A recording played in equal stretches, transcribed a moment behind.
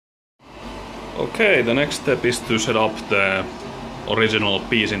Okay, the next step is to set up the original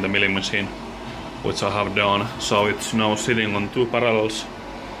piece in the milling machine, which I have done. So it's now sitting on two parallels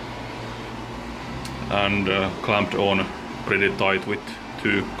and clamped on pretty tight with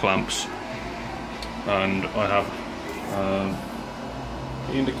two clamps. And I have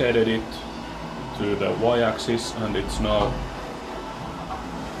indicated it to the y-axis, and it's now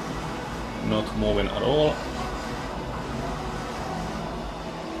not moving at all.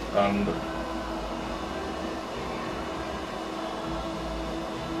 And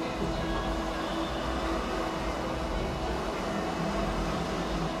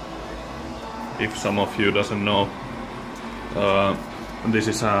if some of you doesn't know, this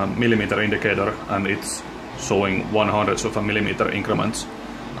is a millimeter indicator and it's showing 1/100 of a millimeter increments,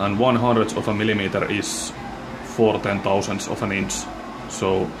 and 1/100 of a millimeter is 4/10,000 of an inch.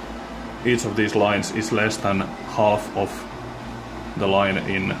 So each of these lines is less than half of the line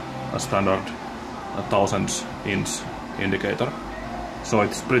in a standard 1,000 inch indicator. So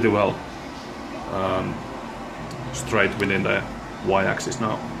it's pretty well straight within the y-axis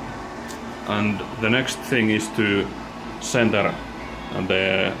now. And the next thing is to center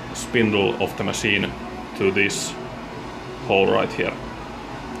the spindle of the machine to this hole right here.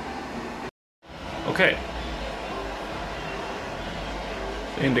 Okay.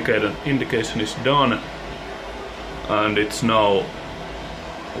 The indication is done, and it's now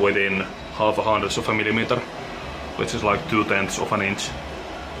within 1/2 of a millimeter, which is like 2/10 of an inch.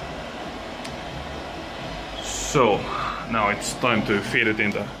 So now it's time to feed it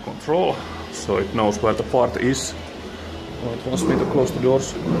in the control, so it knows where the part is. Well, it wants me to close the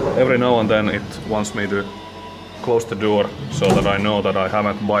doors. Every now and then it wants me to close the door so that I know that I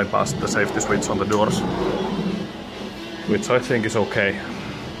haven't bypassed the safety switch on the doors, which I think is okay.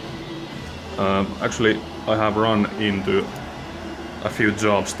 Actually, I have run into a few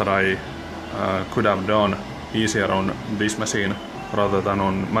jobs that I could have done easier on this machine rather than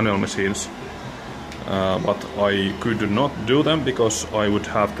on manual machines. But I could not do them because I would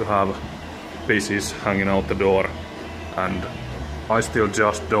have to have pieces hanging out the door, and I still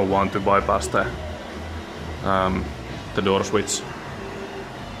just don't want to bypass the door switch.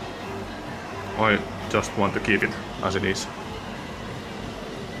 I just want to keep it as it is.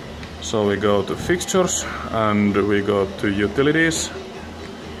 So we go to fixtures and we go to utilities.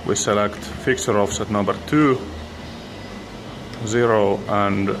 We select fixture offset number 2, 0,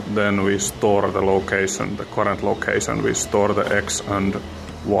 and then we store the location, the current location. We store the X and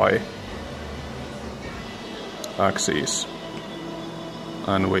Y axes,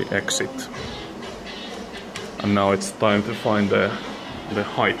 and we exit. And now it's time to find the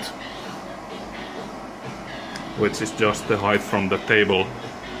height, which is just the height from the table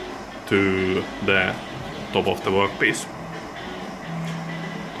to the top of the workpiece.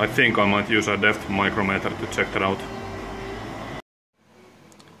 I think I might use a depth micrometer to check that out.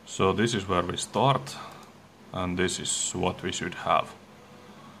 So this is where we start, and this is what we should have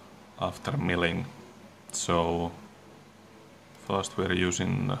after milling. So first we're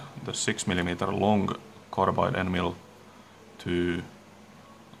using the 6mm long carbide end mill to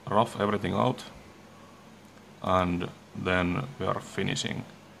rough everything out, and then we are finishing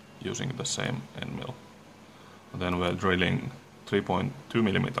using the same end mill. Then we're drilling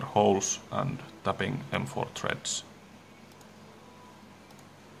 3.2mm holes and tapping M4 threads.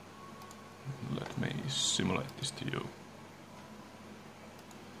 Let me simulate this to you.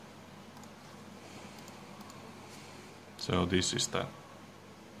 So this is the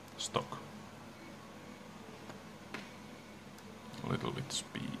stock. A little bit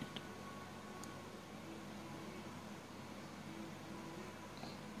speed.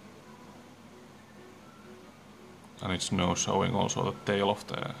 And it's now showing also the tail of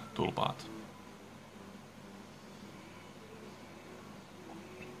the toolpath.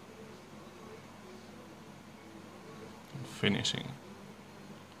 Finishing,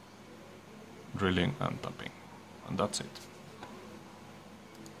 drilling and tapping, and that's it.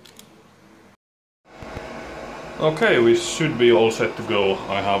 Okay, we should be all set to go.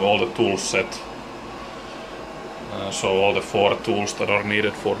 I have all the tools set, so all the 4 tools that are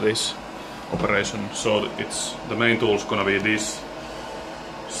needed for this operation. So it's the main tool is gonna be this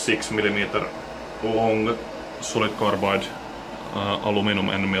 6mm long solid carbide aluminum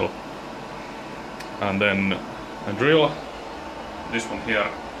end mill, and then a drill. This one here,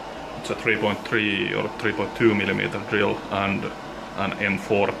 it's a 3.3 or 3.2mm drill and an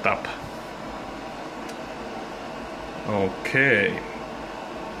M4 tap. Okay,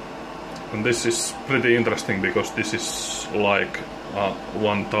 and this is pretty interesting because this is like a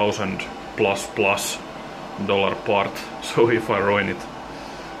 $1,000+ dollar part, so if I ruin it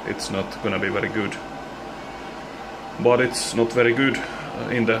it's not gonna be very good. But it's not very good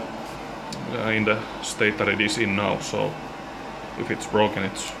in the state that it is in now, so if it's broken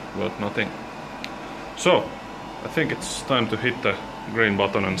it's worth nothing. So I think it's time to hit the green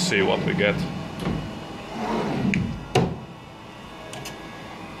button and see what we get.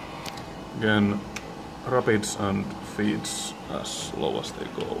 Again, rapids and feeds as low as they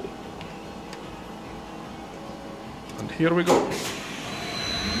go. And here we go.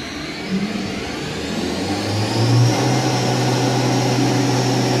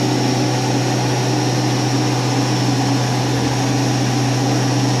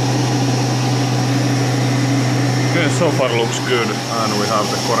 Okay, so far looks good, and we have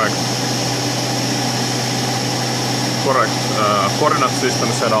the correct coordinate system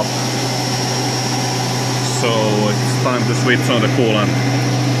set up. So it's time to switch on the coolant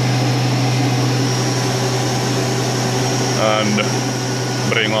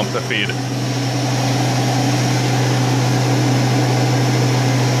and bring up the feed.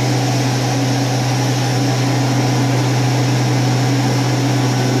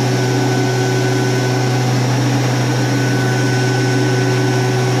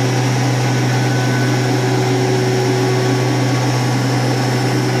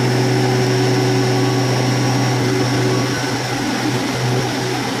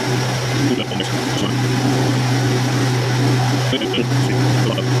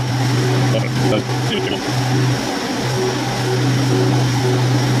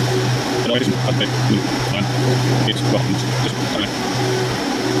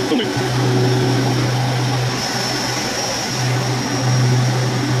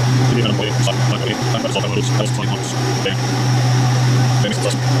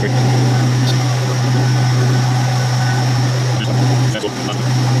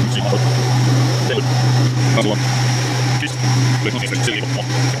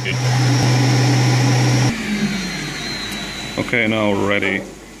 Okay, now ready.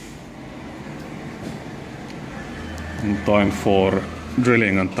 And time for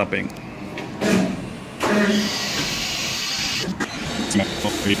drilling and tapping.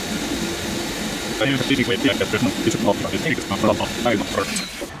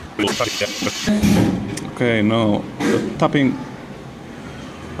 Okay, now the tapping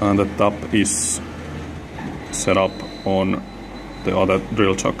and the tap is set up on the other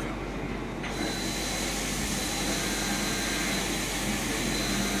drill chuck.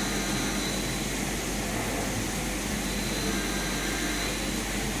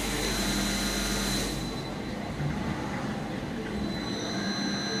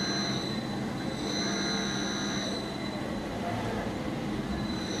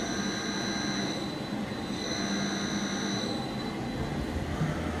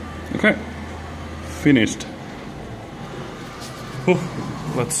 Okay, finished. Whew.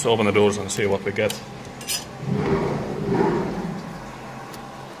 Let's open the doors and see what we get.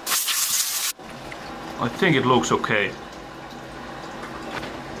 I think it looks okay.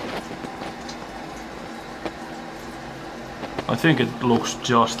 I think it looks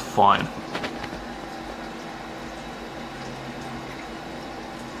just fine.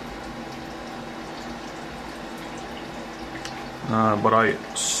 But I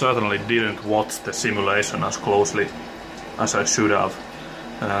certainly didn't watch the simulation as closely as I should have,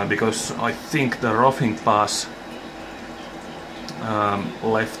 because I think the roughing pass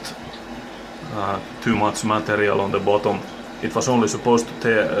left too much material on the bottom. It was only supposed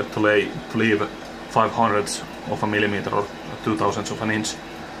to leave 500ths of a millimeter or 2,000ths of an inch,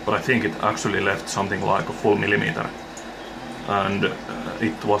 but I think it actually left something like a full millimeter, and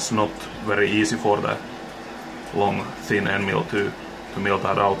it was not very easy for the long thin end mill to mill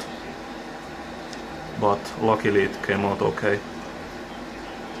that out, but luckily it came out okay.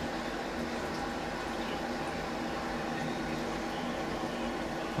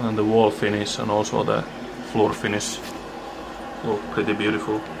 And the wall finish and also the floor finish look pretty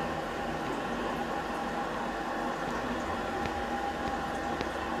beautiful.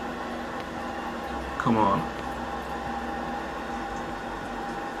 Come on.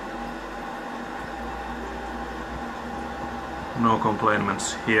 No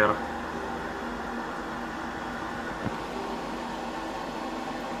complaints here.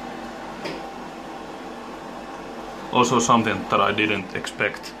 Also something that I didn't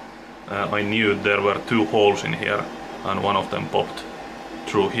expect. I knew there were two holes in here and one of them popped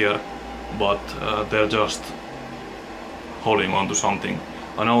through here, but they're just holding on to something.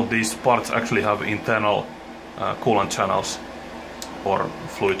 I know these parts actually have internal coolant channels or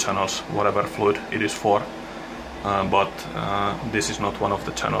fluid channels, whatever fluid it is for. But this is not one of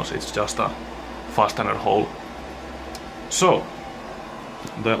the channels, it's just a fastener hole. So,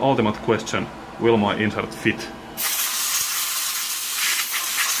 the ultimate question, will my insert fit?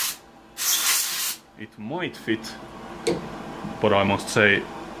 It might fit, but I must say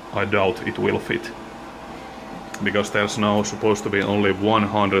I doubt it will fit. Because there's now supposed to be only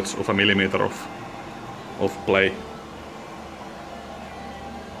 1/100th of a millimeter of play.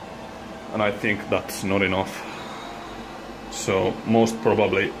 And I think that's not enough. So most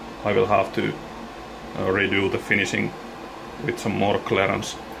probably I will have to redo the finishing with some more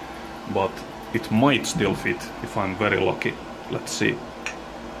clearance. But it might still fit if I'm very lucky. Let's see.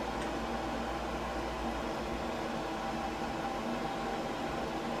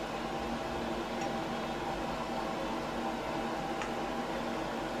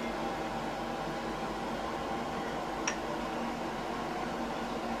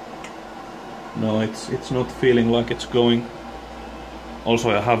 No, it's not feeling like it's going.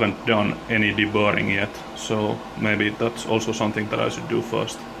 Also, I haven't done any deburring yet, so maybe that's also something that I should do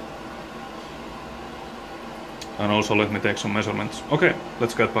first. And also let me take some measurements. Okay,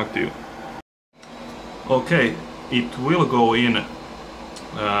 let's get back to you. Okay, it will go in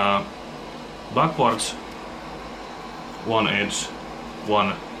backwards, one edge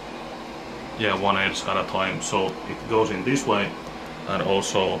at a time. So it goes in this way, and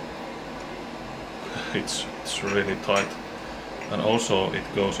also it's really tight, and also it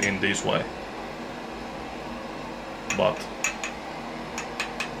goes in this way, but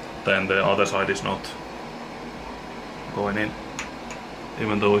then the other side is not going in,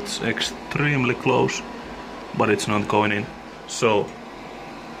 even though it's extremely close, but it's not going in. So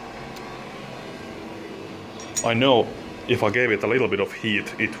I know if I gave it a little bit of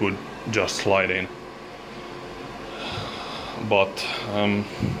heat it would just slide in, but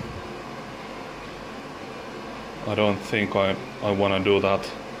I don't think I want to do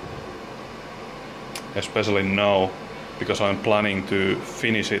that, especially now, because I'm planning to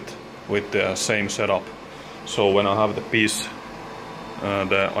finish it with the same setup. So when I have the piece,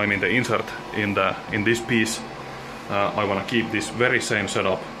 the insert in this piece, I want to keep this very same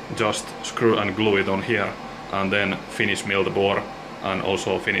setup, just screw and glue it on here, and then finish mill the bore and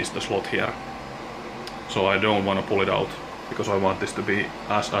also finish the slot here. So I don't want to pull it out, because I want this to be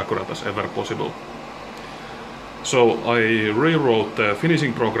as accurate as ever possible. So I rewrote the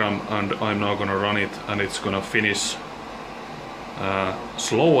finishing program, and I'm now gonna run it, and it's gonna finish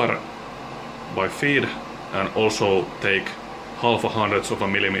slower by feed, and also take 0.5 of a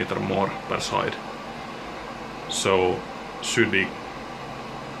millimeter more per side. So should be,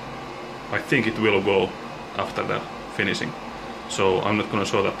 I think it will go after the finishing. So I'm not gonna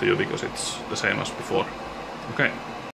show that to you because it's the same as before. Okay.